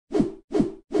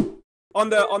On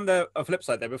the flip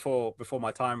side, there, before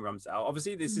my time runs out,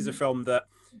 obviously this is a film that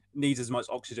needs as much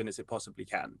oxygen as it possibly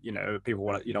can. You know, people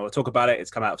want to talk about it.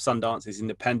 It's come out of Sundance. It's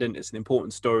independent. It's an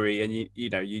important story, and you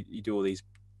do all these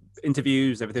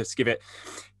interviews, everything to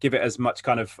give it as much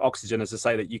kind of oxygen as to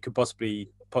say that you could possibly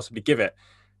give it.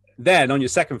 Then on your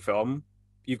second film,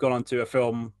 you've gone on to a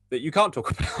film that you can't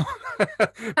talk about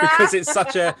because it's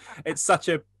such a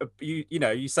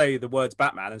you say the words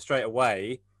Batman and straight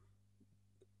away.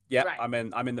 Yeah, right.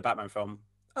 I'm in the Batman film.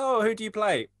 Oh, who do you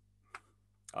play?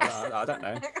 I don't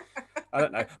know. I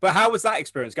don't know. But how was that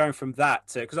experience going from that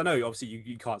to, because I know obviously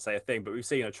you can't say a thing, but we've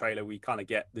seen a trailer, we kind of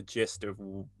get the gist of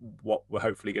what we're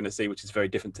hopefully going to see, which is very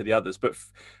different to the others. But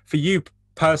for you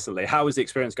personally, how was the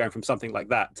experience going from something like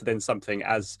that to then something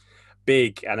as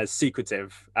big and as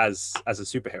secretive as a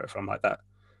superhero film like that?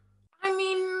 I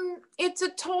mean, it's a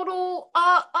total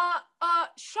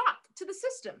shock to the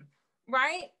system,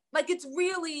 right? Like, it's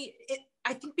really,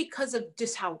 I think because of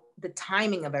just how the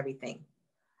timing of everything.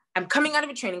 I'm coming out of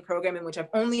a training program in which I've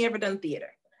only ever done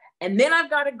theater. And then I've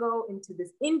got to go into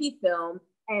this indie film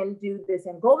and do this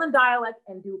Angolan dialect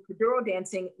and do Tuturro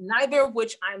dancing, neither of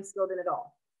which I'm skilled in at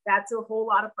all. That's a whole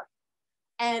lot of pressure.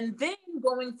 And then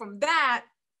going from that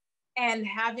and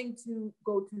having to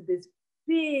go to this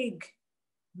big,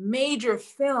 major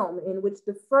film in which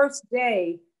the first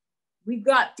day we've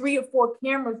got 3 or 4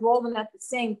 cameras rolling at the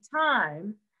same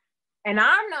time. And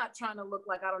I'm not trying to look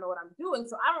like I don't know what I'm doing.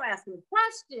 So I don't ask any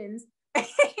questions. And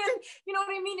you know what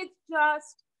I mean? It's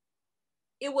just,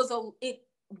 it was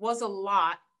a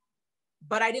lot,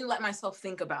 but I didn't let myself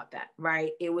think about that,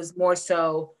 right? It was more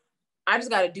so, I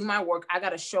just got to do my work. I got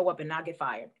to show up and not get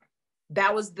fired.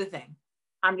 That was the thing.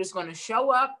 I'm just going to show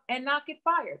up and not get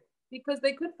fired, because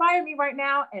they could fire me right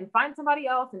now and find somebody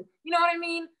else. And you know what I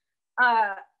mean?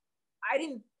 I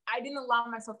didn't allow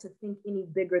myself to think any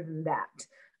bigger than that.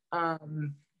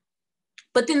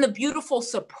 But then the beautiful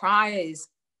surprise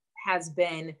has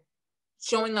been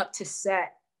showing up to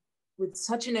set with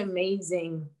such an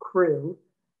amazing crew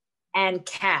and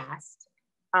cast.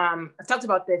 I talked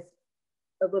about this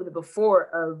a little bit before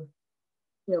of,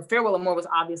 Farewell Amor was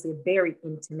obviously a very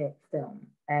intimate film,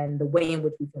 and the way in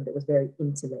which we filmed it was very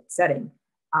intimate setting.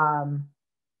 And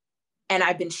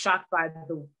I've been shocked by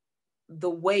the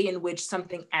way in which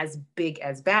something as big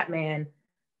as Batman,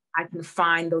 I can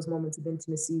find those moments of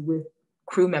intimacy with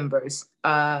crew members.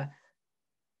 I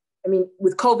mean,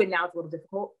 with COVID now, it's a little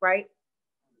difficult, right?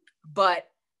 But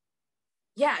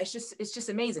yeah, it's just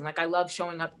amazing. Like, I love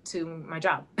showing up to my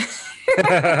job.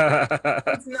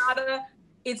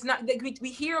 It's not like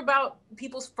we hear about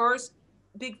people's first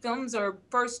big films or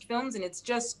first films, and it's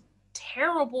just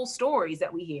terrible stories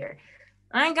that we hear.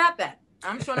 I ain't got that.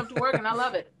 I'm showing up to work and I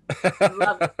love it.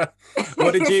 Love it.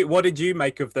 What did you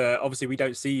make of the, obviously we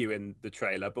don't see you in the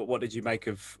trailer, but what did you make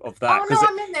of that? Oh no,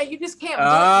 I'm in there. You just can't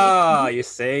blink. You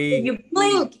see. If you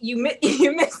blink, you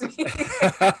miss me.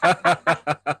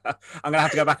 I'm gonna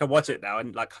have to go back and watch it now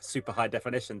in like super high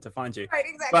definition to find you. Right,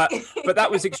 exactly. But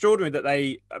that was extraordinary that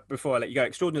they, before I let you go,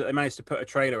 extraordinary that they managed to put a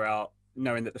trailer out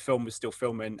knowing that the film was still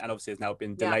filming, and obviously has now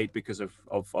been delayed because of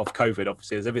COVID,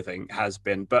 obviously, as everything has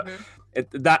been. But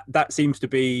that seems to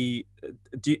be,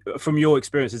 from your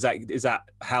experience, is that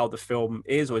how the film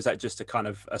is, or is that just a kind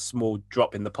of a small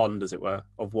drop in the pond, as it were,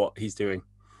 of what he's doing?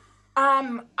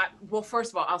 Well,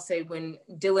 first of all, I'll say when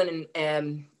Dylan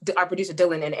and our producer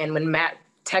Dylan and when Matt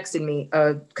texted me,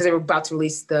 because they were about to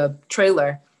release the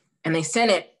trailer, and they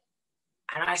sent it,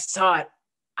 and I saw it.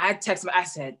 I texted him, I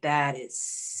said, that is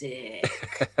sick.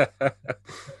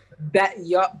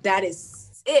 that is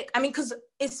sick. I mean,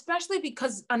 especially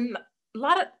because a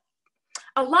lot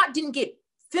didn't get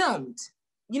filmed.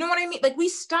 You know what I mean? Like, we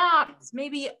stopped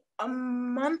maybe a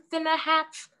month and a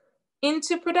half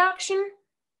into production.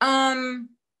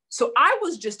 So I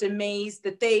was just amazed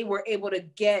that they were able to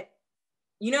get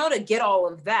all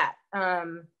of that.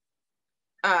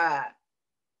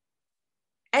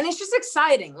 And it's just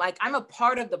exciting. Like, I'm a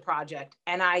part of the project,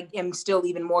 and I am still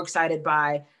even more excited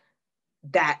by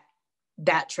that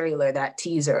trailer, that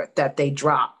teaser that they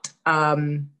dropped.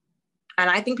 And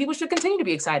I think people should continue to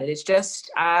be excited. It's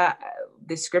just,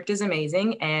 the script is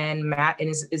amazing, and Matt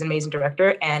is an amazing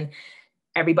director, and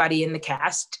everybody in the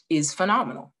cast is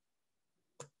phenomenal.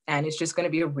 And it's just going to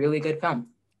be a really good film.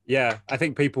 Yeah, I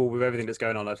think people, with everything that's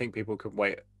going on, I think people could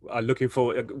wait. Are looking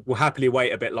forward. Will happily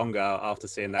wait a bit longer after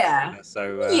seeing that. Yeah.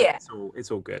 So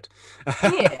it's all good.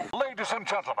 Yeah. Ladies and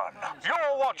gentlemen,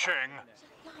 you're watching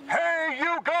Hey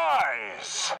You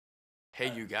Guys.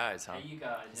 Hey You Guys, huh? Hey You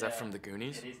Guys. Is that from the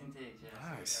Goonies? It is indeed.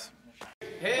 Yeah. Nice.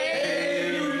 Hey.